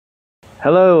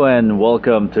Hello and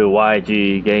welcome to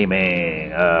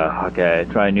YGGaming. Okay,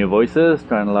 trying new voices,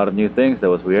 trying a lot of new things. That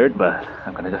was weird, but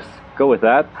I'm gonna just go with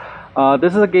that.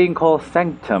 This is a game called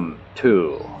Sanctum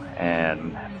 2,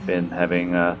 and I've been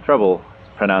having trouble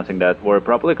pronouncing that word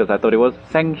properly because I thought it was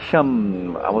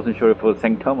Sanctum. I wasn't sure if it was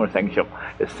Sanctum or Sanctum.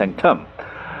 It's Sanctum.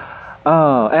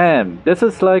 And this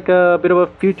is like a bit of a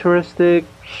futuristic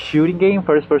shooting game,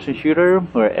 first-person shooter,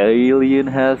 where alien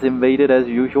has invaded as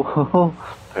usual.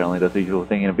 Apparently that's the usual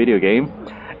thing in a video game.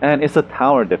 And it's a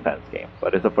tower defense game,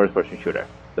 but it's a first-person shooter.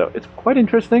 So it's quite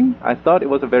interesting. I thought it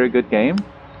was a very good game.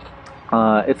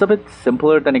 It's a bit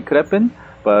simpler than it could have been,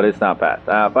 but it's not bad.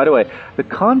 By the way, the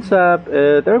concept,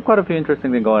 there are quite a few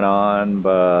interesting things going on,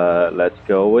 but let's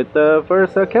go with the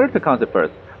first character concept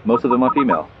first. Most of them are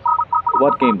female.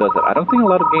 What game does that? I don't think a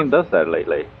lot of game does that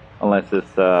lately, unless it's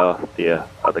the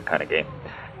other kind of game,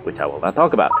 which I will not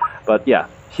talk about. But yeah,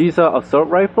 she's a assault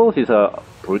rifle. She's a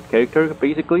brute character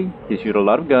basically. She shoots a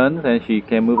lot of guns and she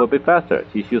can move a bit faster.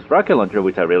 She shoots rocket launcher,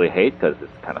 which I really hate because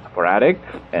it's kind of sporadic,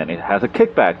 and it has a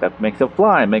kickback that makes it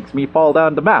fly, makes me fall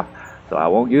down the map. So I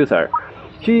won't use her.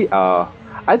 She,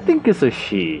 I think it's a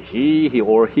she. He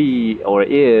or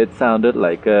it sounded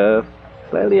like a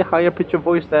slightly higher pitch of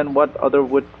voice than what other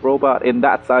robot in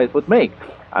that size would make.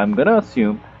 I'm gonna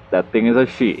assume that thing is a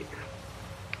she.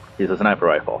 She's a sniper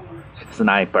rifle. She's a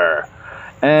sniper.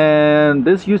 And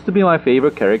this used to be my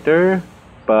favorite character,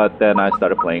 but then I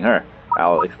started playing her.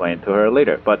 I'll explain to her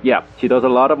later. But yeah, she does a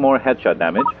lot of more headshot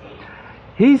damage.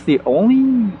 He's the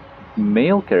only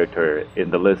male character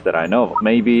in the list that I know of.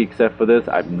 Maybe except for this,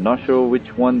 I'm not sure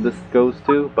which one this goes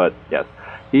to, but yes.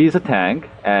 He's a tank,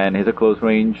 and he's a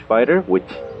close-range fighter,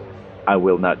 which I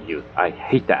will not use. I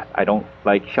hate that. I don't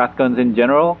like shotguns in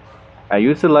general. I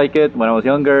used to like it when I was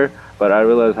younger, but I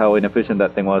realized how inefficient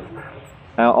that thing was.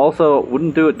 I also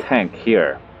wouldn't do a tank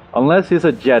here, unless he's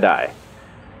a Jedi.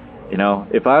 You know,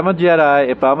 if I'm a Jedi,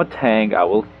 if I'm a tank, I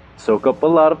will soak up a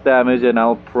lot of damage, and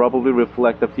I'll probably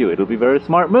reflect a few. It'll be a very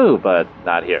smart move, but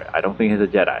not here. I don't think he's a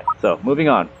Jedi. So, moving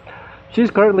on.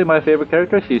 She's currently my favorite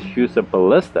character. She shoots a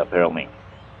ballista, apparently.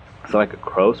 It's like a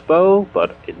crossbow,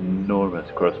 but enormous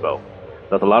crossbow.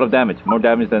 Does a lot of damage, more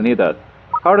damage than he does.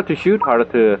 Harder to shoot, harder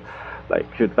to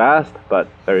shoot fast, but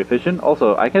very efficient.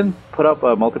 Also, I can put up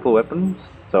multiple weapons,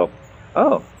 so...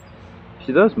 Oh,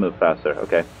 she does move faster,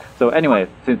 okay. So anyway,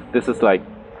 since this is like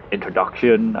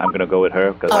introduction, I'm gonna go with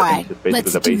her, because I think she's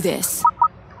basically the base. Let's do this.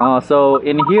 So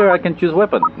in here I can choose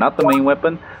weapon, not the main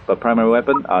weapon, but primary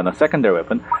weapon, no, secondary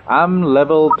weapon. I'm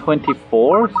level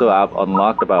 24, so I've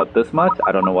unlocked about this much.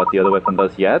 I don't know what the other weapon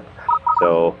does yet.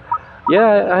 So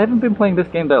yeah, I haven't been playing this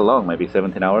game that long, maybe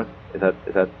 17 hours. Is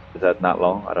that not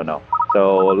long? I don't know.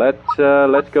 So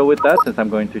let's go with that, since I'm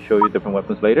going to show you different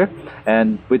weapons later.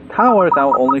 And with towers,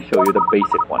 I'll only show you the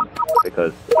basic ones,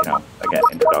 because, you know, again,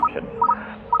 introduction.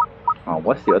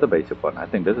 What's the other basic one? I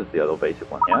think this is the other basic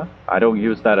one, yeah? I don't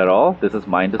use that at all. This is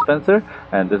mine dispenser,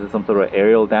 and this is some sort of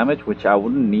aerial damage, which I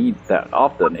wouldn't need that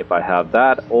often if I have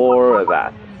that or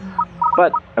that.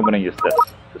 But I'm gonna use this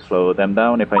to slow them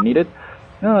down if I need it.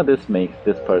 This makes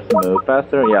this person move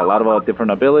faster. Yeah, a lot of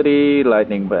different ability,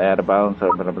 lightning at a bounce,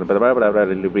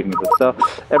 reading good stuff.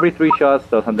 Every 3 shots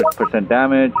does 100%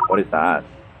 damage. What is that?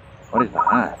 What is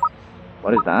that?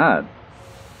 What is that?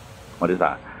 What is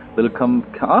that?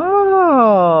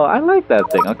 Oh, I like that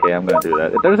thing. Okay, I'm gonna do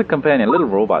that. There's a companion, a little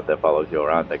robot that follows you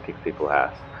around that kicks people's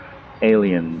ass.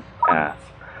 Alien ass.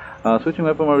 Switching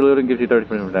weapon or reloading gives you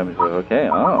 30% damage. Okay,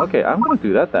 oh, okay, I'm gonna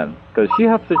do that then. Because she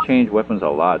has to change weapons a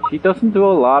lot. She doesn't do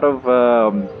a lot of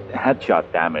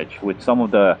headshot damage, with some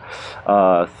of the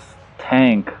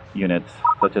tank units,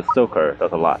 such as Soaker,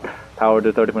 does a lot. Power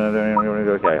to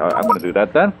 30%. Okay, I'm gonna do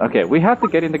that then. Okay, we have to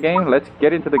get in the game. Let's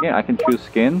get into the game. I can choose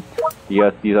skin.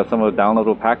 Yes, these are some of the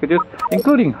downloadable packages,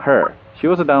 including her. She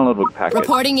was a downloadable package.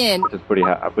 Reporting in.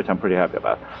 Which I'm pretty happy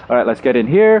about. All right, let's get in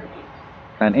here.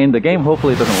 And in the game,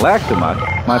 hopefully it doesn't lag too much.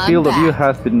 My field of view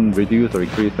has been reduced or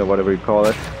increased or whatever you call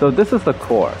it. So this is the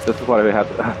core. This is what we have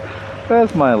to...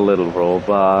 That's my little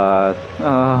robot.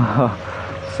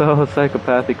 So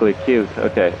psychopathically cute.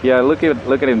 Okay, yeah, look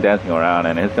at him dancing around,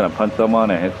 and he's gonna punch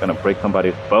someone, and he's gonna break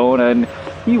somebody's bone, and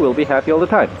he will be happy all the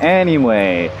time.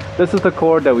 Anyway, this is the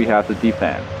core that we have to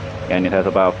defend. And it has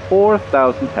about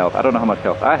 4,000 health. I don't know how much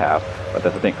health I have, but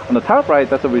that's the thing. On the top right,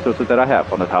 that's the resources that I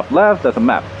have. On the top left, that's a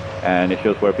map, and it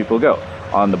shows where people go.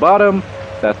 On the bottom,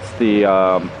 that's the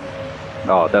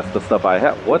that's the stuff I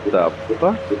have. What the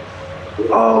fuck?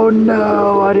 Oh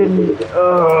no, I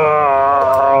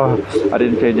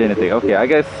didn't change anything. Okay, I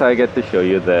guess I get to show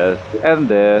you this, and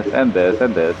this, and this,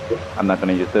 and this. I'm not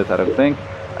gonna use this, I don't think.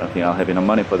 I don't think I'll have enough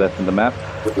money for this in the map.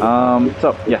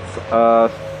 So, yes,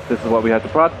 this is what we have to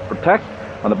protect.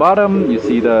 On the bottom, you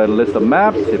see the list of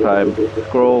maps. If I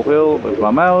scroll wheel with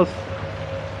my mouse,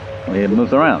 it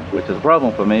moves around, which is a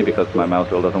problem for me because my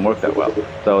mouse wheel doesn't work that well.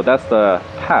 So that's the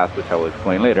path, which I will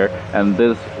explain later. And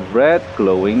this red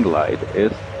glowing light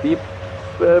is the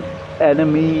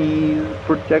enemy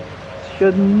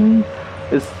projection.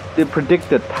 Is the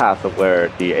predicted path of where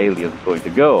the alien's going to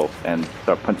go and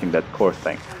start punching that course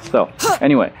thing. So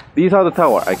anyway, these are the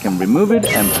tower. I can remove it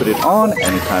and put it on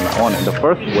anytime I want. In the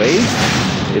first wave,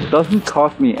 it doesn't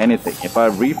cost me anything. If I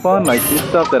refund like this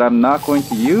stuff that I'm not going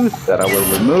to use, that I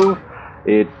will remove,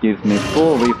 it gives me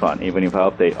full refund even if I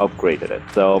upgraded it.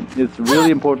 So it's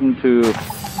really important to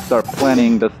start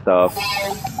planning the stuff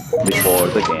before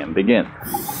the game begins.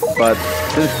 But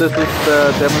since this is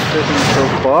the demonstration so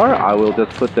far, I will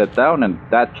just put that down, and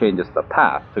that changes the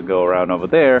path to go around over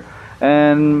there.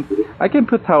 And I can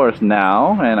put towers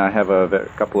now, and I have a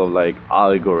couple of like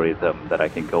algorithms that I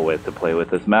can go with to play with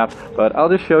this map. But I'll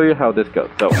just show you how this goes.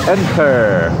 So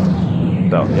enter.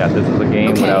 So yeah, this is a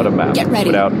game without a map. Get ready.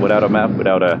 Without a map,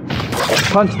 without a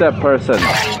punch that person.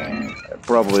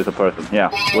 Probably the person. Yeah,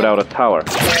 without a tower.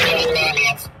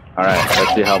 Alright,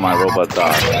 let's see how my robot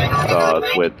does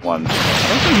with one. I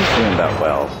don't think he's doing that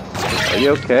well. Are you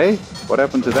okay? What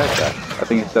happened to that guy? I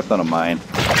think he stepped on a mine.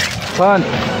 Punch!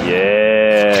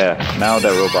 Yeah! Now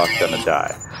that robot's gonna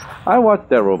die. I watch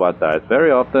that robot die very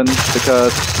often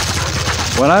because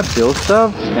when I build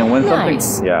stuff and when something...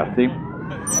 Yeah, see?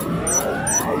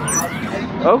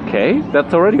 Okay,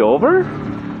 that's already over?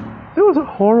 That was a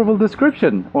horrible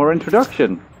description or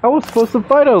introduction. I was supposed to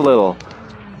fight a little.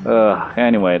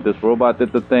 Anyway, this robot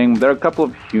did the thing. There are a couple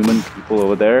of human people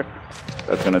over there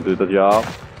that's gonna do the job,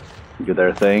 do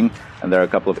their thing, and there are a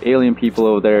couple of alien people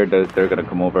over there that they're gonna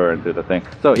come over and do the thing.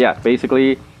 So yeah,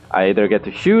 basically I either get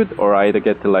to shoot or I either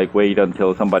get to like wait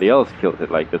until somebody else kills it,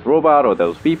 like this robot or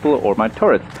those people or my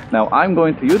turrets. Now I'm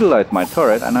going to utilize my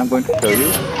turret and I'm going to show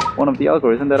you one of the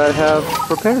algorithms that I have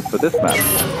prepared for this map.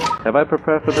 Have I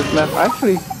prepared for this map? I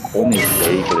actually only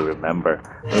vaguely remember.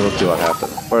 We'll see what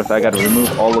happens. First, I gotta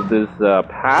remove all of this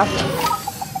path.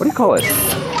 What do you call it?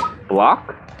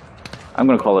 Block? I'm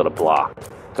gonna call it a block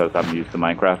because I'm used to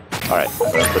Minecraft. Alright,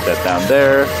 I'm gonna put that down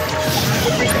there.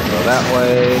 Go that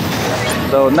way.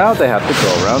 So now they have to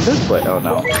go around this way. Oh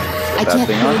no. Put that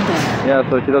thing on. Yeah,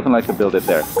 so she doesn't like to build it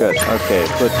there. Good. Okay,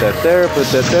 put that there, put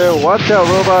that there. Watch out,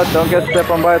 robot. Don't get stepped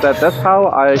on by that. That's how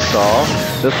I saw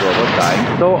this robot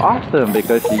dying so often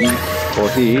because he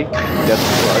gets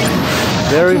crushed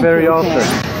very, very often.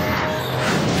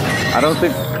 I don't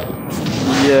think...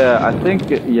 Yeah, I think...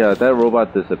 Yeah, that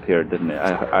robot disappeared, didn't it?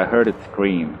 I heard it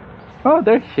scream. Oh,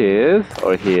 there she is.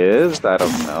 Or he is. I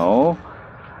don't know.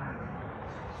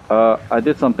 I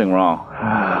did something wrong.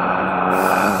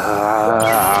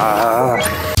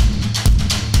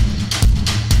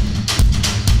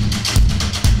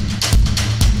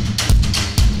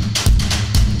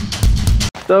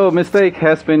 So mistake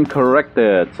has been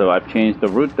corrected. So I've changed the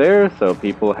route there. So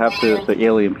people have to, the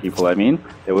alien people I mean,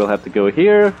 they will have to go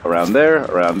here, around there,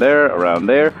 around there, around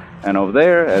there, and over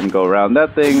there, and go around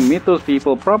that thing, meet those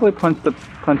people, probably punch the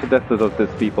death of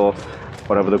these people,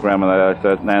 whatever the grammar that I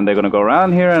said, and they're gonna go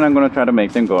around here, and I'm gonna try to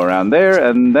make them go around there,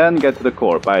 and then get to the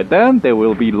core. By then, they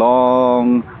will be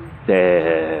long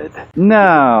dead.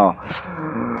 Now,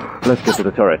 let's get to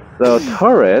the turret. So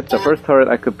turret, the first turret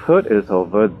I could put is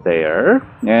over there,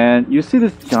 and you see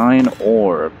this giant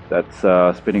orb that's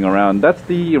spinning around. That's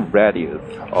the radius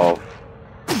of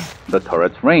the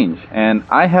turret's range, and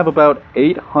I have about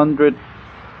 800,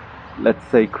 let's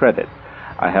say, credit.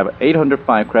 I have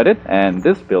 805 credit, and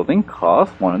this building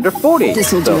costs 140.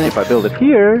 So if I build it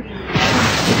here,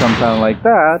 it comes down like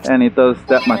that, and it does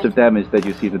that much of damage that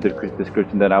you see the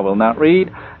description that I will not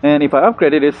read. And if I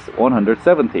upgrade it, it's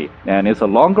 170, and it's a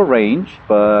longer range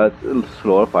but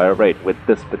slower fire rate with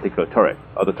this particular turret.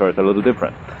 Other turrets are a little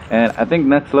different, and I think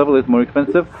next level is more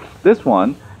expensive. This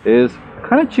one is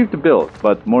kind of cheap to build,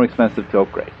 but more expensive to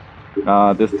upgrade.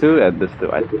 This two and this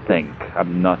two, I think.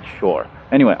 I'm not sure.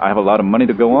 Anyway, I have a lot of money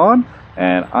to go on,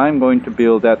 and I'm going to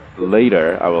build that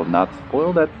later. I will not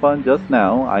spoil that fun just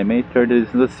now. I may turn this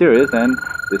into a series, and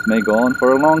this may go on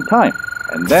for a long time.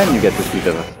 And then you get to see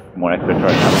the more extra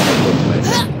turret.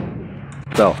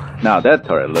 So, now that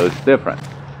turret looks different.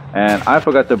 And I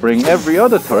forgot to bring every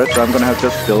other turret, so I'm going to have to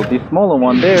just build the smaller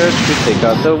one there to take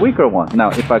out the weaker one. Now,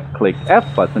 if I click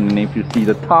F button, and if you see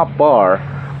the top bar,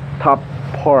 top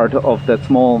part of that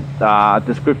small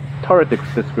turret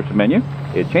description menu,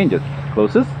 it changes.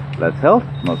 Closest, less health,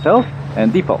 most health,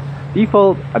 and default.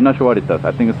 Default, I'm not sure what it does.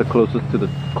 I think it's the closest to the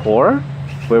core,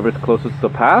 wherever it's closest to the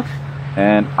path.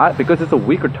 And because it's a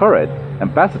weaker turret,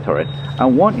 and past the turret, I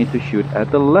want it to shoot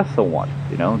at the lesser one,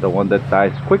 you know, the one that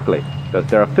dies quickly, because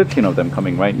there are 15 of them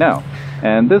coming right now.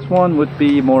 And this one would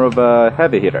be more of a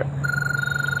heavy hitter,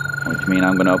 which means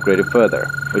I'm gonna upgrade it further,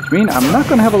 which means I'm not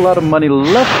gonna have a lot of money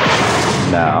left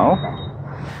now,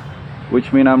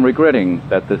 which means I'm regretting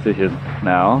that decision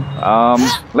now.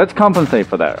 Let's compensate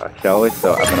for that, shall we?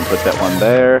 So I'm gonna put that one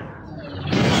there.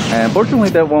 And fortunately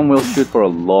that one will shoot for a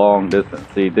long distance.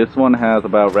 See, this one has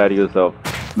about radius of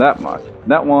that much.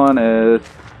 That one is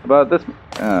about this.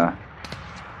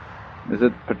 Is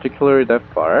it particularly that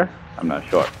far? I'm not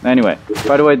sure. Anyway,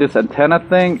 by the way, this antenna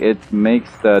thing, it makes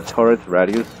the turret's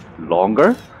radius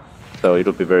longer. So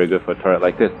it'll be very good for a turret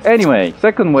like this. Anyway,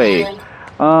 second wave.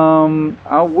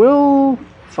 I will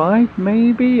fight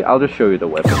maybe? I'll just show you the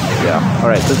weapon. Yeah.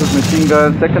 Alright, this is machine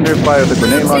gun, secondary fire of the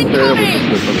grenade launcher, which is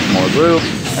good for the small group.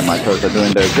 And my turrets are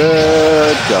doing their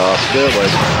good job. Good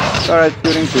work. Alright,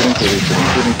 shooting.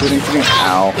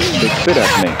 Ow. They spit at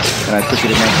me. And I took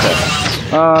it in my chest.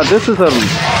 This is a...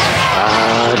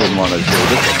 I didn't want to do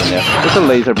this weapon yet. It's a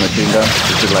laser machine gun.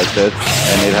 This is like this.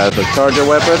 And it has a charger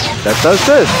weapon that does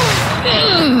this.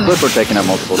 Good for taking out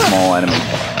multiple small enemies.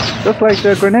 Just like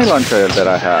the grenade launcher that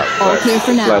I have, but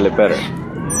slightly better.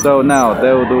 So now,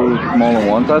 those smaller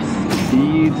ones are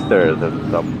speedsters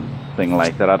and something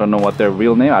like that. I don't know what their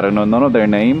real name, I don't know none of their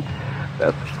name.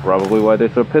 That's probably why they're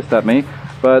so pissed at me.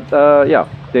 But yeah,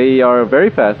 they are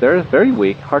very fast, they're very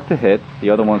weak, hard to hit.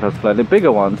 The other ones are slightly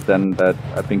bigger ones than that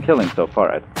I've been killing so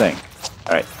far, I think.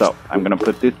 Alright, so I'm gonna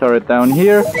put this turret down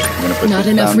here. I'm gonna put Not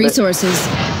enough resources.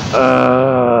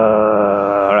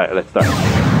 Alright, let's start.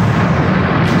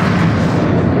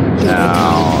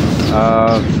 Now,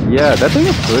 yeah, that thing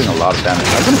is doing a lot of damage.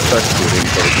 I'm gonna start shooting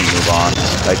so we can move on.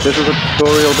 Like, this is a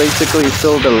tutorial, basically.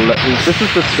 Still this is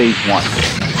the stage 1.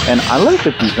 And I like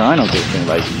the design of this thing,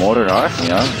 like modern art, you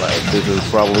know? Like, this is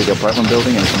probably the apartment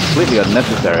building and completely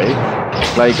unnecessary.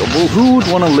 Like, who would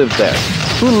want to live there?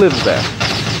 Who lives there?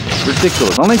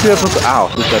 Ridiculous. Only if you have to... Ow,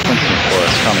 who's that punching for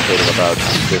commentating about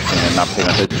this thing and not paying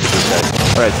attention to this guy?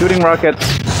 Alright, shooting rocket,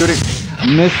 shooting...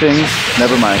 Missing,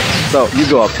 never mind. So you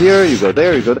go up here, you go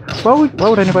there, you go there. Why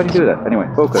would anybody do that? Anyway,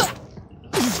 focus.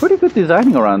 Pretty good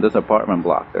designing around this apartment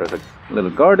block. There's a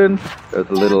little garden, there's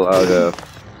a little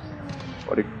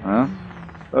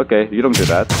okay, you don't do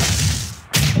that.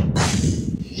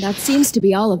 That seems to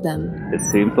be all of them. It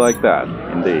seems like that,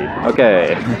 indeed.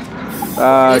 Okay.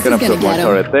 Gonna put one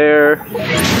turret there. One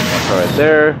turret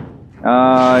there.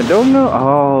 I don't know.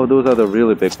 Oh, those are the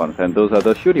really big ones, and those are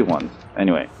the shooty ones.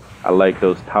 Anyway. I like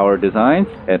those tower designs,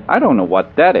 and I don't know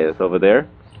what that is over there.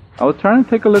 I was trying to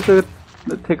take a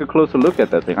closer look at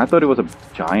that thing. I thought it was a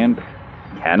giant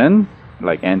cannon,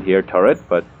 like anti-air turret,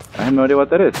 but I have no idea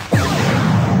what that is.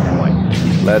 Anyway,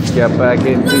 let's get back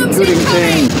into shooting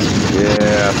things.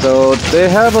 Yeah, so they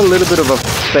have a little bit of a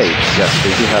face. Yes,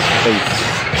 they do have face.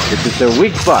 This is their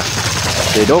weak spot.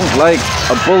 They don't like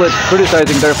a bullet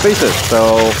criticizing their faces,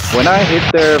 so when I hit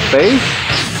their face,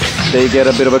 they get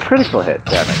a bit of a critical hit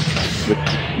damage, which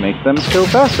makes them kill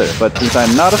faster. But since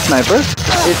I'm not a sniper,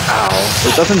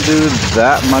 it doesn't do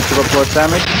that much of a plus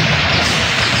damage.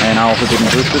 And I also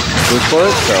didn't boost for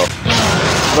it, so...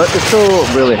 But it still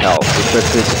really helps,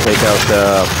 especially to take out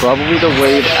probably the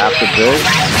wave after this.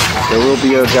 There will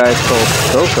be a guy called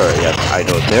Stoker. Yes, I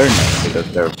know their name, because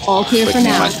they're all clear for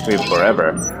now. My screen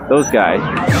forever. Those guys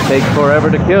take forever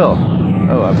to kill.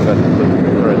 Oh, I forgot to put the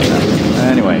turret down.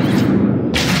 Anyway.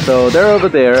 So they're over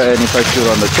there, and if I shoot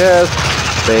on the chest,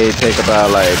 they take about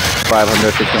like 500,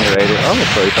 680. Oh,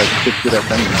 so if I shoot at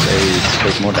them, they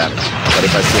take more damage. But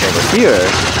if I shoot over here,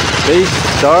 they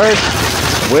start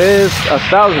with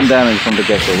 1,000 damage from the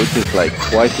get-go, which is like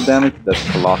twice the damage. That's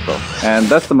colossal. And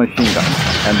that's the machine gun.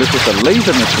 And this is a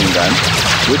laser machine gun,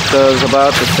 which does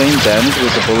about the same damage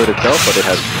with the bullet itself, but it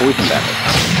has poison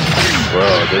damage.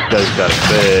 Whoa, this guy's got a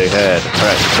big head.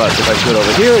 Alright, but if I shoot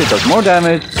over here, it does more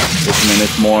damage, which means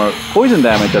it's more poison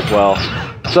damage as well.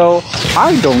 So,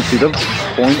 I don't see the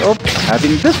point of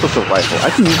having this assault rifle. I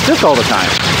can use this all the time.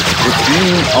 Which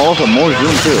means also more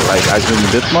zoom too. Like, I zoom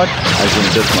this much, I zoom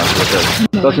this much with this.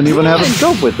 Doesn't even have a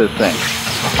scope with this thing.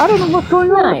 I don't know what's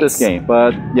going on with this game,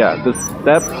 but yeah,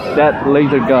 that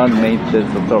laser gun made this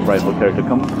assault rifle character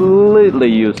completely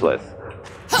useless.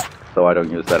 So I don't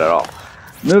use that at all.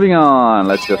 Moving on,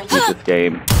 let's just beat this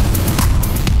game.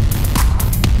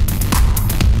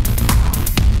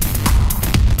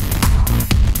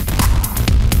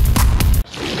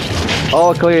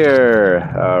 All clear!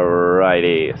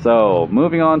 Alrighty, so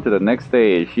moving on to the next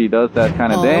stage. She does that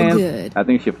kind of dance. Good. I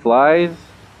think she flies.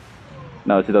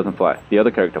 No, she doesn't fly. The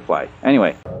other character flies.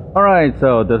 Anyway, Alright,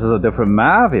 so this is a different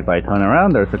map. If I turn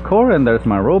around, there's a core and there's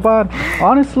my robot.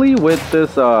 Honestly, with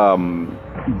this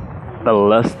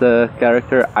Ballista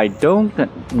character, I don't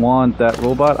want that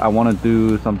robot. I want to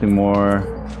do something more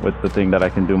with the thing that I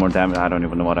can do more damage. I don't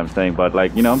even know what I'm saying, but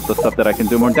like, you know, the stuff that I can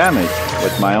do more damage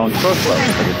with my own crossbow.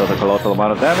 Because it does a colossal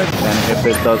amount of damage, and if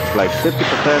it does like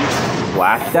 50%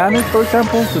 splash damage, for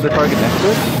example, to the target next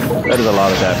to it, that is a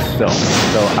lot of damage still.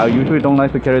 So I usually don't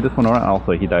like to carry this one around.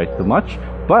 Also, he dies too much,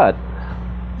 but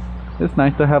it's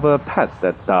nice to have a pet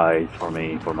that dies for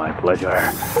me, for my pleasure.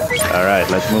 Alright,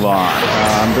 let's move on.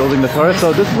 I'm building the turret,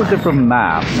 so this is a different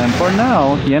map. And for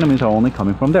now, the enemies are only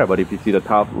coming from there. But if you see the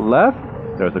top left,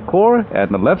 there's a core,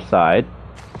 and the left side,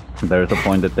 there's a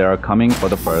point that they are coming for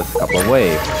the first couple of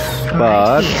waves.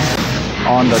 But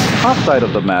on the top side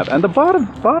of the map, and the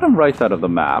bottom right side of the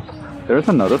map, there's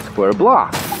another square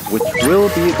block, which will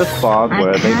be the spot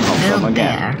where they come from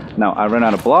again. Now, I ran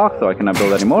out of blocks, so I cannot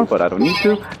build anymore, but I don't need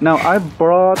to. Now, I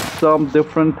brought some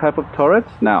different type of turrets.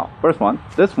 Now, first one,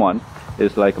 this one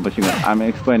is like a machine gun. I'm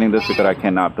explaining this because I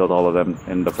cannot build all of them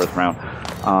in the first round.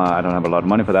 I don't have a lot of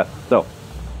money for that. So,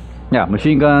 yeah,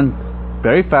 machine gun,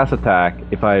 very fast attack.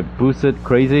 If I boost it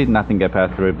crazy, nothing get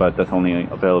past through it, but that's only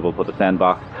available for the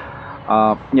sandbox.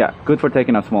 Yeah, good for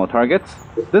taking out small targets.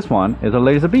 This one is a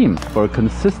laser beam. For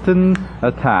consistent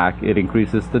attack, it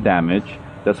increases the damage,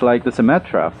 just like the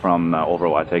Symmetra from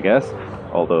Overwatch, I guess.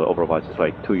 Although Overwatch is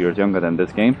like 2 years younger than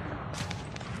this game.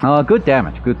 Good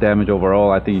damage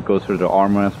overall. I think it goes through the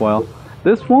armor as well.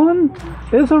 This one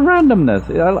is a randomness.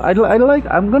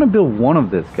 I'm gonna build one of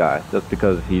this guy just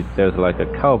because there's like a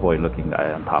cowboy looking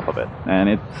guy on top of it, and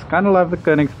it's kind of like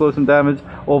an explosive damage.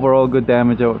 Overall, good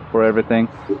damage for everything.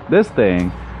 This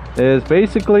thing is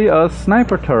basically a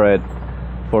sniper turret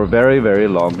for very, very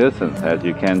long distance. As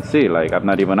you can see, like I'm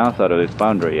not even outside of this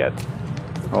boundary yet.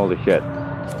 Holy shit!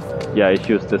 Yeah, it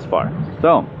shoots this far.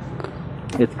 So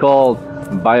it's called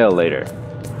Violator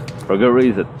for good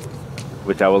reason,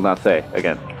 which I will not say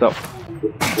again. So,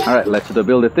 alright, let's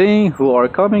build the thing. Who are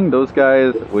coming? Those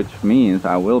guys, which means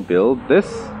I will build this.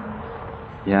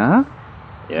 Yeah?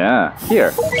 Yeah,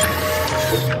 here.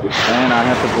 And I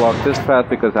have to block this path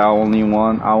because I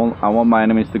want my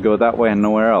enemies to go that way and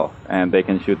nowhere else. And they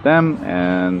can shoot them,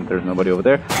 and there's nobody over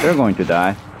there. They're going to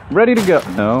die. Ready to go.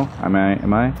 No, am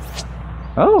I?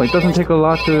 Oh, it doesn't take a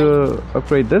lot to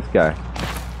upgrade this guy.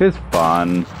 It's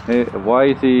fun. Why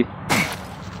is he...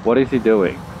 What is he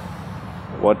doing?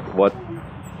 What?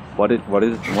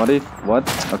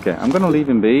 Okay, I'm gonna leave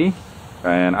him be,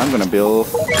 and I'm gonna build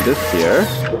this here.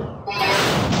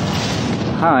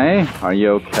 Hi, are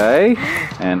you okay?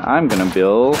 And I'm gonna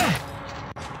build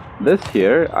this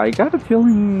here. I got a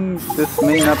feeling this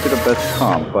may not be the best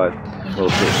comp, but we'll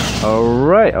see.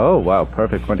 Alright, oh wow,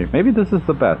 perfect 20. Maybe this is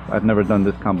the best. I've never done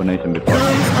this combination before.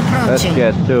 Let's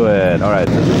get to it. Alright,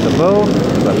 this is the bow.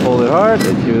 If I pull it hard,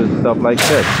 it shoots stuff like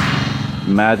this.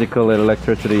 Magical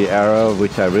electricity arrow,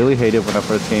 which I really hated when I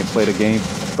first played the game,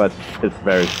 but it's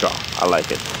very strong. I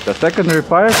like it. The secondary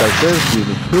fire does this,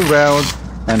 uses 2 rounds,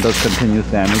 and does continuous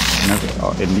damage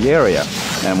in the area.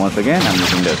 And once again, I'm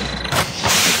using this.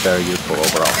 It's very useful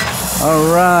overall.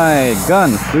 Alright,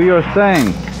 guns, do your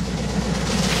thing.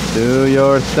 Do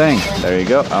your thing. There you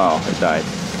go. Oh, it died.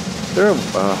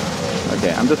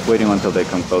 Okay, I'm just waiting until they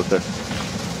come closer.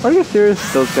 Are you serious?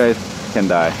 Those guys can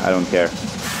die. I don't care.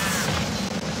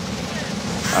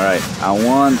 Alright, I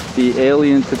want the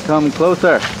alien to come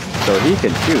closer so he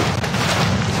can shoot.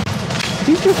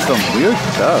 He did some weird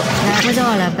stuff. That was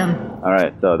all of them.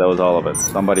 Alright, so that was all of it.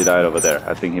 Somebody died over there.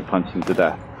 I think he punched him to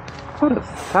death. What a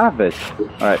savage.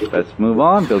 Alright, let's move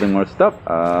on. Building more stuff.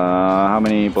 How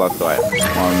many blocks do I have? 1,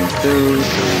 2,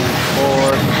 3,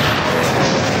 4,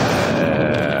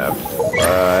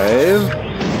 5.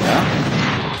 Yeah.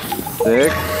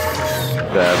 6,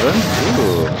 7.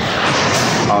 Ooh.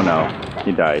 Oh no.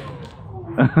 He died.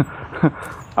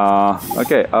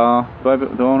 Okay, do I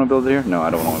want to build it here? No,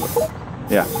 I don't want to build it.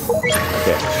 Yeah.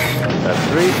 Okay. That's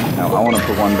 3. Now I want to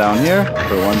put one down here,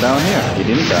 put one down here. He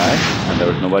didn't die, and there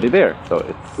was nobody there. So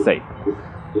it's safe.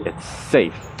 It's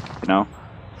safe, you know?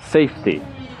 Safety.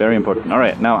 Very important.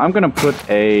 Alright, now I'm going to put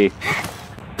a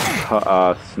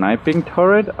sniping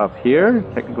turret up here.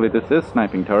 Technically this is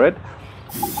sniping turret.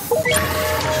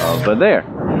 Over there.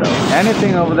 So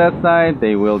anything over that side,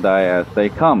 they will die as they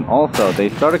come. Also, they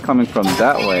started coming from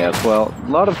that way as well. A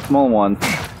lot of small ones,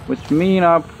 which mean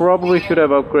I probably should have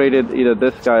upgraded either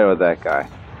this guy or that guy.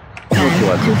 We'll see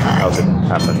how this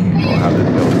happens, or how this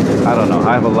goes. I don't know.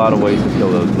 I have a lot of ways to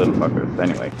kill those little fuckers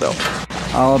anyway, so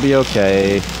I'll be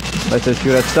okay. Let's just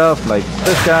shoot at stuff like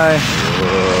this guy.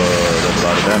 Whoa, that's a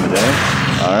lot of damage, eh?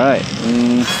 Alright.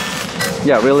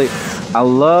 yeah, really, I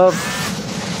love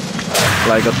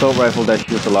like assault rifle that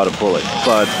shoots a lot of bullets.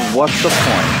 But what's the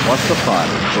point? What's the fun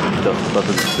if it just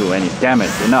doesn't do any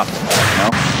damage enough? You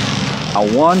know, I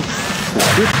want to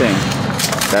shoot things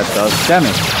that does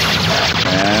damage.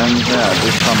 And yeah,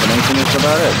 this combination is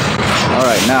about it.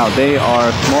 Alright, now they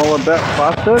are smaller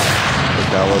bastards,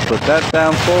 which I will put that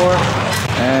down for,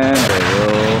 and they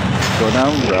will go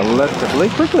down relatively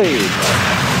quickly,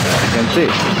 as you can see.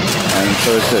 And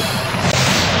so it's this.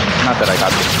 Not that I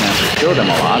got the chance to kill them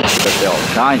a lot, because they'll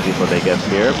die before they get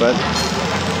here, but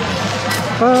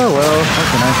oh well, what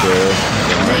can I do?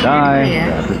 They're gonna die, they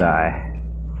have to die.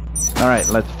 Alright,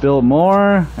 let's build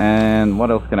more, and what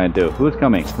else can I do? Who's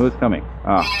coming? Who's coming?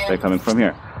 Ah, they're coming from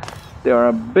here. There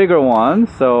are bigger ones,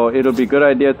 so it'll be a good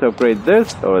idea to upgrade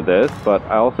this or this, but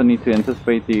I also need to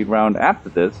anticipate the round after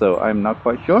this, so I'm not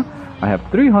quite sure. I have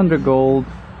 300 gold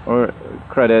or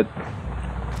credit,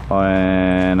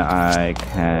 and I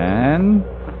can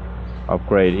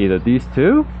upgrade either these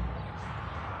two.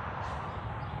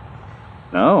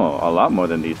 No, a lot more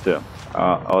than these two.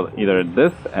 Either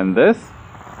this and this,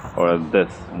 or this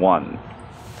one.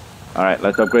 Alright,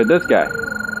 let's upgrade this guy.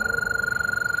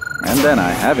 And then I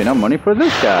have enough money for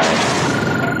this guy.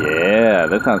 Yeah,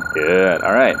 that sounds good.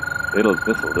 Alright, this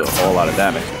will do a whole lot of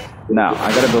damage. Now,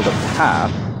 I gotta build a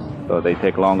path, so they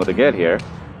take longer to get here,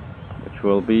 which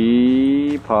will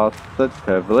be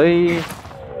positively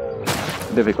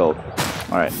difficult.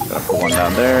 Alright, gotta put one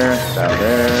down there,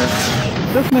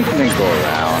 just making it go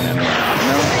around and around, you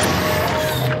know?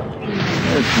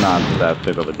 It's not that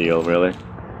big of a deal, really.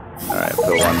 Alright,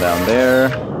 put one down there.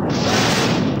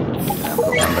 And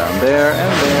put one down there,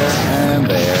 and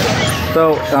there.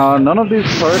 So, none of these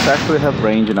turrets actually have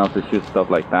range enough to shoot stuff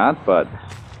like that, but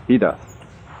he does.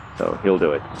 So, he'll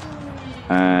do it.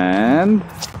 And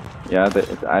yeah,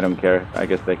 I don't care. I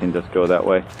guess they can just go that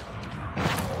way.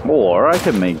 Or I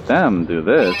can make them do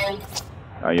this.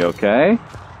 Are you okay?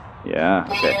 Yeah,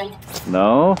 okay.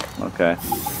 No? Okay.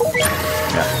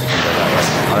 Yeah, we can go that way.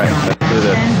 Alright, let's do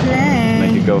this.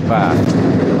 Make it go fast.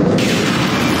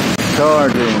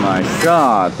 Charging, my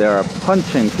god, they are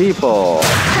punching people.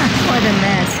 What a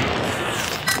mess.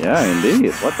 Yeah,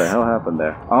 indeed. What the hell happened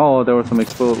there? Oh, there was some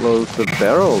explosive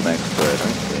barrel next to it. Let's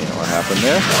see what happened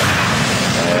there.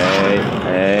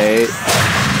 Hey.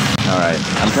 Alright,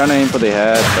 I'm trying to aim for the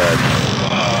head, but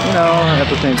you know, at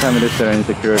the same time it is their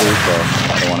insecurity, so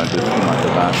I don't want to do too much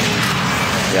of that.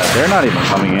 Yeah, they're not even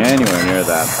coming anywhere near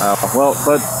that. Well,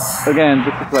 but again,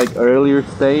 this is like earlier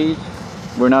stage.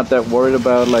 We're not that worried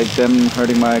about like them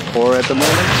hurting my core at the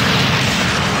moment.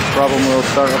 The problem will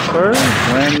start occur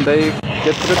when they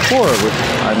get to the core, which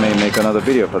I may make another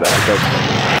video for that, because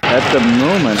at the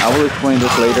moment, I will explain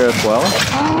this later as well.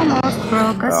 Almost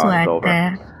broke a sweat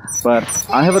there. But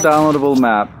I have a downloadable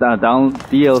map,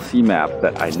 DLC map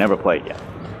that I never played yet.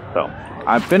 So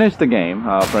I finished the game.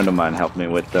 A friend of mine helped me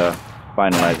with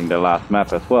finalizing the last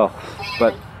map as well.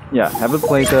 But yeah, haven't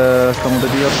played some of the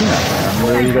DLC maps. I'm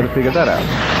really gonna figure that out. I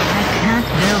can't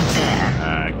build there.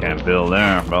 I can't build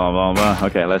there. Blah blah blah.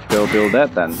 Okay, let's go build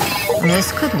that then.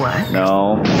 This could work.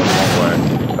 No, it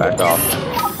won't work. Back off.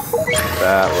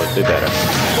 That would be better.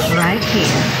 Right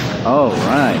here. Oh,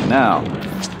 right now.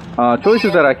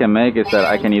 Choices that I can make is that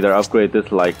I can either upgrade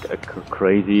this like a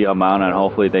crazy amount and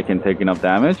hopefully they can take enough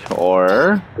damage,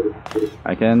 or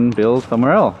I can build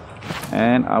somewhere else.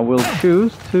 And I will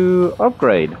choose to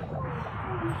upgrade,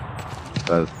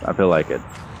 because I feel like it.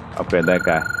 Upgrade that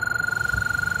guy.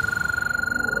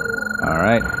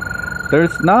 Alright.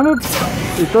 There's not a...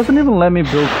 It doesn't even let me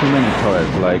build too many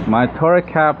turrets. Like, my turret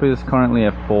cap is currently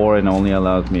at 4 and only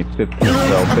allows me 15.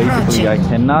 So basically I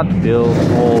cannot build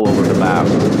all over the map.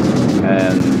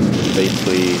 And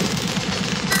basically...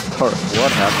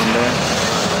 What happened there?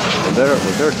 Was there a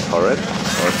turret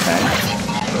or a tank?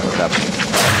 What's happening?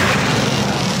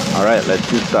 Alright, let's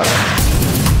do stuff.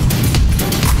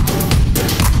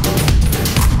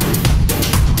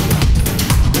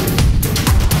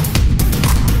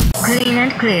 Clean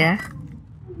and clear.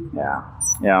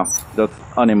 Yeah, that's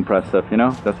unimpressive, you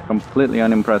know? That's completely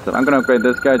unimpressive. I'm gonna upgrade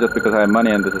this guy just because I have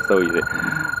money and this is so easy.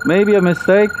 Maybe a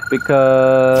mistake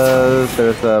because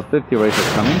there's a 50 racers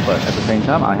coming, but at the same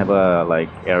time I have a, like,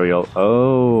 aerial...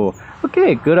 Oh,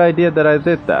 okay, good idea that I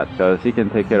did that, because he can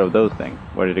take care of those things.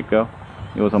 Where did it go?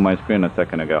 It was on my screen a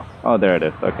second ago. Oh, there it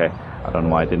is. Okay. I don't know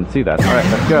why I didn't see that. Alright,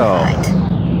 let's go.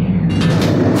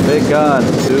 Big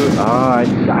guns, dude. I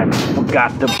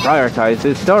forgot to prioritize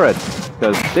these turrets,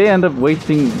 because they end up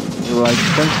wasting, like,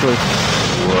 senseless...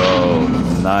 Whoa,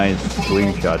 nice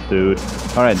screenshot, dude.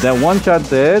 Alright, that one shot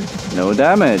did no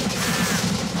damage.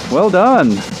 Well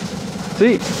done.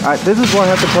 See, this is what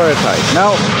I have to prioritize.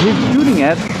 Now, he's shooting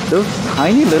at those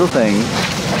tiny little things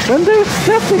when there's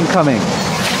nothing coming.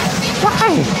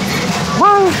 Why?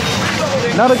 Why?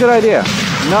 Not a good idea.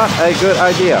 Not a good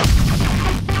idea.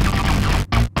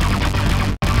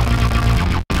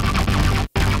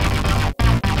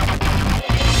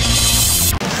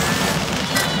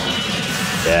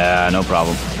 Yeah, no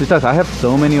problem. Besides, I have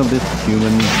so many of these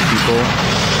human people.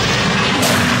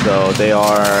 So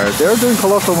they're doing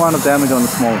colossal amount of damage on the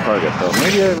small target, so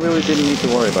maybe I really didn't need to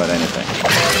worry about anything.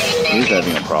 He's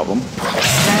having a problem.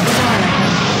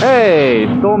 Hey!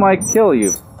 Stole my kill,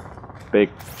 you big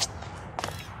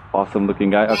awesome looking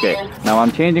guy. Okay, now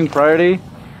I'm changing priority.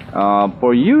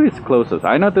 For you, it's closest.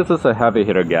 I know this is a heavy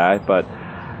hitter guy, but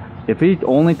if he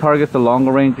only targets the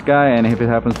longer range guy, and if it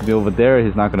happens to be over there,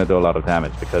 he's not going to do a lot of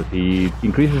damage because he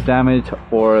increases damage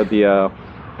for the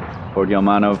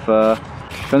amount of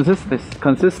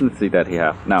consistency that he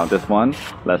has. Now this one,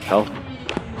 less health.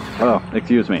 Oh,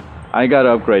 excuse me. I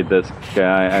gotta upgrade this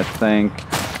guy, I think.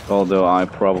 Although I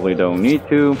probably don't need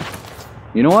to.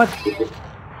 You know what?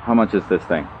 How much is this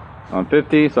thing?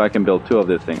 150, so I can build 2 of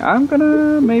this thing. I'm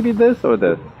gonna maybe this or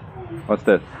this. What's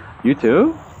this? You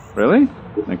too? Really?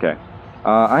 Okay.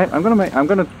 I'm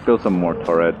gonna build some more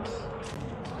turrets.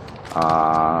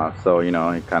 So you know,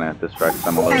 it kind of distracts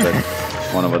them a little bit.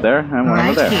 One over there and one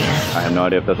over there. I have no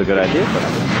idea if that's a good idea, but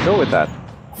I'm gonna go with that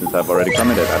since I've already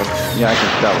committed. Yeah, I can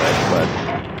sell it, but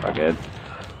fuck it.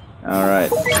 All right.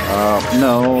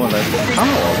 No. How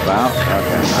about?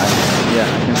 Okay. Yeah,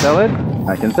 I can sell it.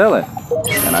 I can sell it,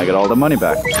 and I get all the money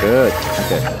back. Good.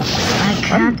 Okay. I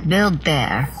can't build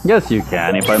there. Yes, you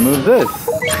can if I move this.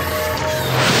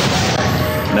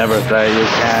 Never say you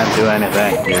can't do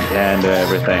anything. You can do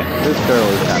everything. This girl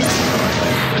is kind of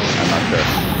interesting. I'm not sure.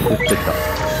 It's TikTok.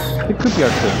 It could be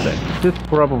artistic. It's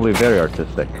probably very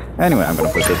artistic. Anyway, I'm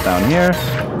gonna put this down here.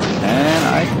 And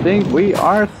I think we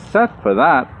are set for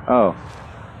that. Oh.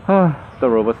 The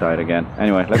robot died again.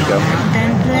 Anyway, let's go.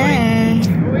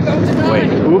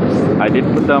 Wait, oops. I did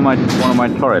put down one of my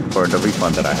turrets for the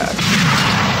refund that I had.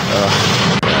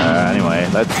 Anyway,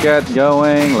 let's get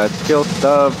going. Let's kill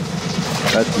stuff.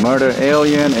 Let's murder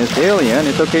alien. It's alien.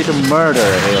 It's okay to murder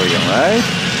alien, right?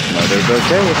 Murder's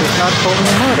okay if it's not calling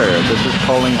a murder.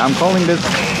 I'm calling this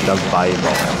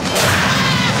survival.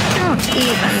 Don't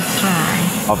even try.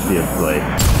 Obviously.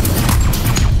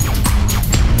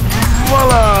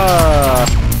 Voila!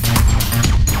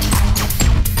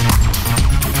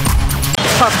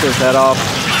 Pop this head off.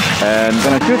 And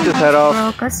gonna shoot this head off.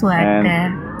 Broke a sweat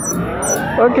there.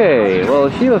 Okay, well,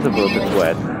 she was about to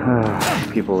sweat.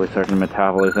 People with certain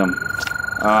metabolism.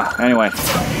 Anyway.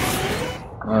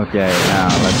 Okay, now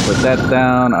let's put that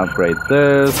down. Upgrade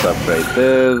this, upgrade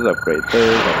this, upgrade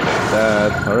this, upgrade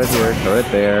that. Turret here,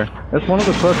 turret there. That's one of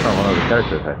the quotes from one of the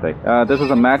characters, I think. This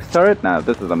is a max turret. Now,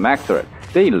 this is a max turret.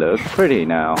 They look pretty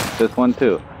now. This one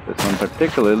too. This one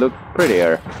particularly looks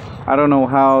prettier. I don't know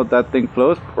how that thing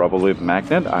flows. Probably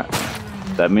magnet.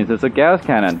 That means it's a gas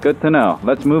cannon. Good to know.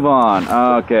 Let's move on.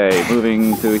 Okay,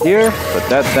 moving to here. Put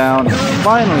that down.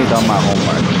 Finally done my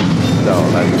homework. So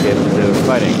let's get to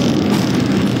fighting.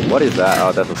 What is that?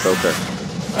 Oh, that's a soaker.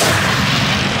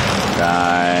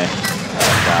 Die.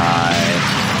 Die.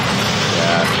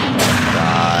 Yes.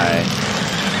 Die.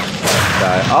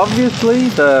 Die. Obviously,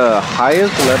 the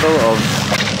highest level of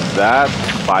that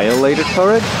violator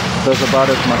turret does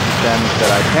about as much damage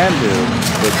that I can do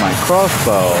with my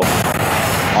crossbow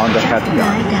on the head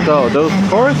gun. So those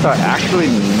turrets are actually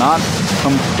not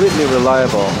completely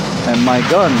reliable, and my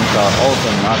guns are also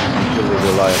not completely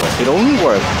reliable. It only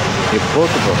works if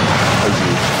both of them are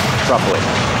used properly.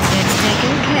 It's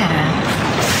taken care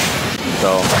of.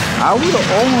 So I would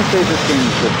almost say this game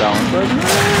is sit down, but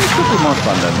it could be more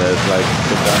fun than this. Like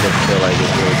sit down, just feel like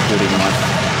if you're shooting much.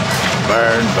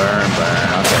 Burn, burn, burn.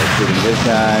 Okay, shooting this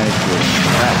guy, shooting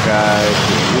that guy.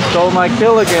 You stole my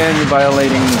kill again, you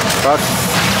violating fuck.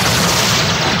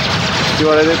 See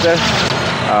what I did there?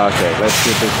 Okay, let's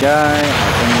shoot this guy. I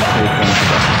think he's going to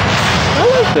go. I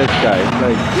like this guy. It's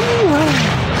like,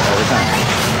 every time.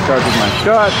 Charging my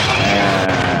shot,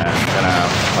 and gonna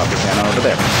pop the cannon over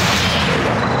there. There you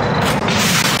go.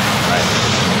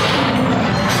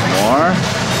 Alright.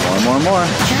 More.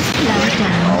 Just slow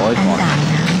down. Always more.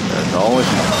 There's always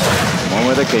more. More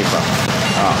where they came from.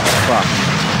 Oh, fuck.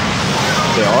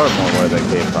 They are more where they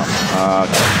came from.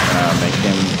 Okay, gonna make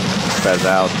him spaz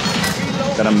out.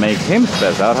 Gonna make him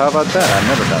spaz out. How about that? I've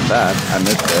never done that. I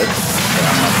missed it. But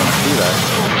I'm not gonna see that.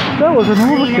 That was an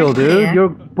overkill, dude. Your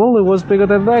bullet was bigger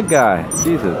than that guy.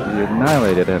 Jesus, you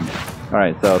annihilated him.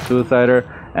 Alright, so Suicider.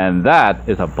 And that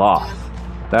is a boss.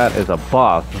 That is a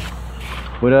boss.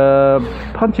 with a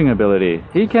punching ability.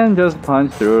 He can just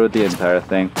punch through the entire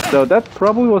thing. So that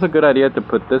probably was a good idea to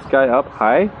put this guy up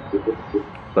high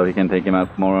so he can take him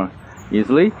out more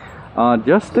easily.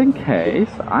 Just in case,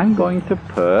 I'm going to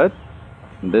put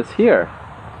this here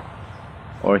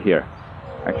or here.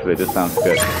 Actually, this sounds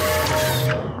good.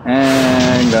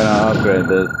 And gonna upgrade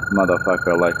this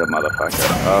motherfucker like a motherfucker.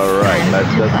 Alright,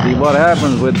 let's just see what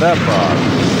happens with that boss.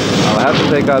 I'll have to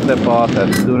take out that boss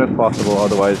as soon as possible,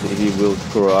 otherwise he will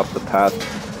screw up the path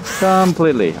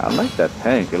completely. I like that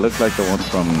tank. It looks like the one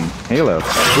from Halo.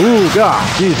 Ooh, God,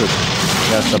 Jesus.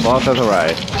 Yes, the boss has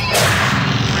arrived.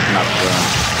 Not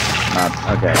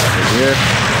okay. Here.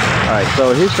 Alright,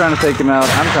 so he's trying to take him out.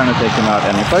 I'm trying to take him out,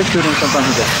 and if I shoot him, sometimes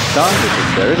he gets stunned, which is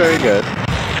very, very good.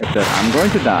 Except I'm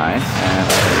going to die, and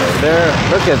over there,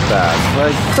 look at that.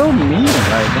 Like, so mean.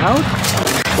 Like, how?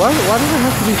 Why does it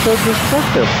have to be so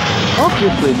destructive?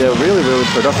 Obviously, they're really, really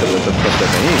productive with the stuff that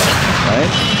they eat,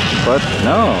 right? But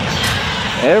no.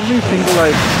 Every single,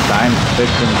 like, science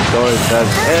fiction story says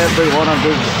every one of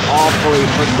these awfully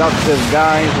productive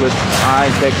guys with high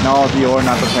technology, or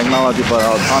not the technology, but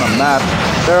a ton of math,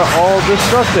 they're all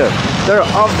destructive. They're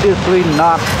obviously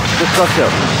not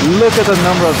destructive. Look at the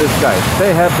number of these guys.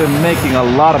 They have been making a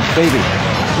lot of babies.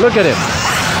 Look at him.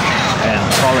 And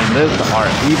calling this our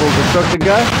evil destructive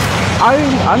guy,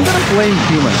 I'm gonna blame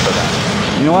humans for that.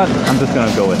 You know what? I'm just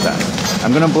gonna go with that.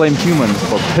 I'm gonna blame humans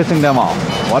for pissing them off.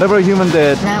 Whatever a human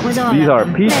did, these are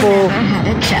people,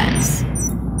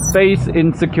 space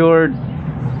insecure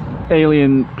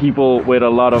alien people with a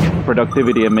lot of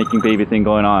productivity and making baby thing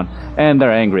going on, and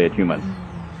they're angry at humans.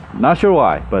 Not sure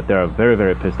why, but they're very,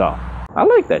 very pissed off. I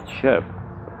like that ship.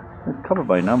 It's covered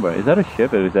by number. Is that a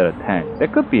ship or is that a tank?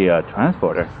 That could be a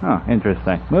transporter. Huh,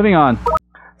 interesting. Moving on.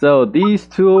 So these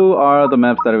two are the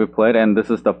maps that we played, and this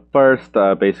is the first,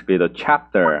 basically the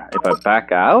chapter. If I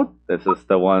back out, this is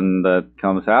the one that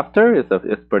comes after.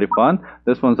 It's pretty fun.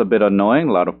 This one's a bit annoying.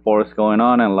 A lot of force going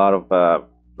on and a lot of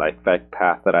like back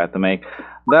path that I have to make.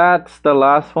 That's the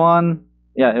last one.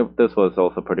 Yeah, this was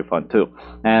also pretty fun too.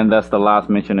 And that's the last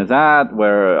mission is at,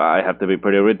 where I have to be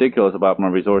pretty ridiculous about my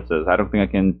resources. I don't think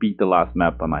I can beat the last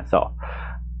map by myself.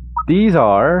 These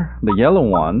are, the yellow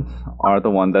ones, are the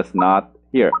one that's not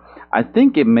here. I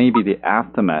think it may be the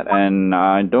aftermath, and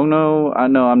I don't know. I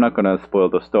know I'm not going to spoil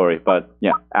the story, but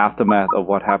yeah, aftermath of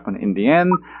what happened in the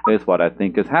end is what I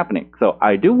think is happening. So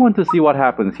I do want to see what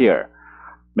happens here,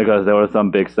 because there was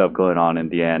some big stuff going on in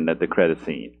the end at the credit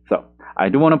scene. So I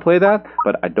do want to play that,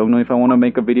 but I don't know if I want to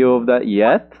make a video of that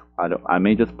yet. I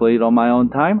may just play it on my own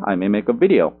time. I may make a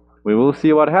video. We will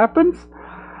see what happens.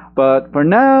 But for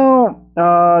now,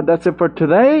 that's it for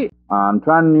today. I'm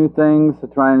trying new things,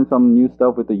 trying some new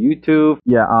stuff with the YouTube.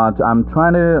 Yeah, I'm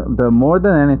trying to, more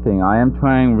than anything, I am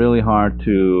trying really hard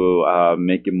to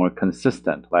make it more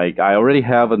consistent. Like, I already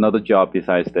have another job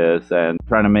besides this, and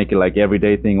trying to make it like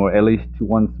everyday thing, or at least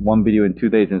one video in 2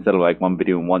 days instead of like one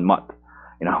video in 1 month.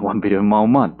 You know, one video in 1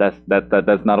 month. That's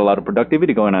not a lot of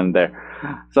productivity going on there.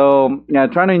 So yeah,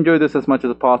 trying to enjoy this as much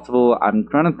as possible. I'm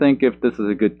trying to think if this is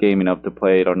a good game enough to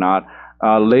play it or not.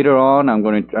 Later on, I'm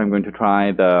going to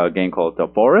try the game called The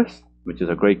Forest, which is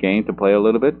a great game to play a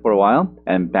little bit for a while,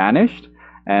 and Banished.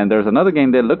 And there's another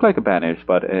game that looked like a Banished,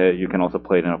 but you can also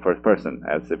play it in a first person,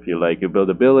 as if you like, you build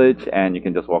a village and you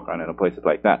can just walk around in places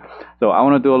like that. So I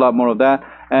want to do a lot more of that.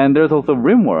 And there's also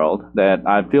RimWorld that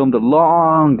I filmed a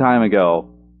long time ago.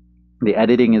 The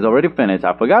editing is already finished.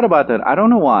 I forgot about that. I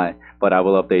don't know why, but I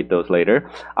will update those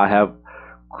later. I have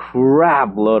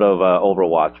crap load of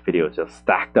Overwatch videos just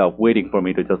stacked up waiting for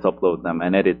me to just upload them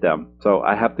and edit them. So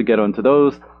I have to get onto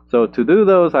those. So to do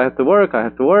those, I have to work,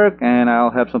 and I'll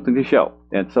have something to show.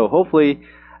 And so hopefully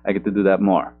I get to do that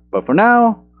more. But for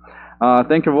now,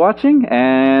 thank you for watching,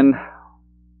 and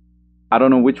I don't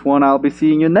know which one I'll be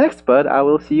seeing you next, but I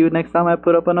will see you next time I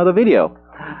put up another video.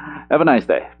 Have a nice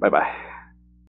day. Bye-bye.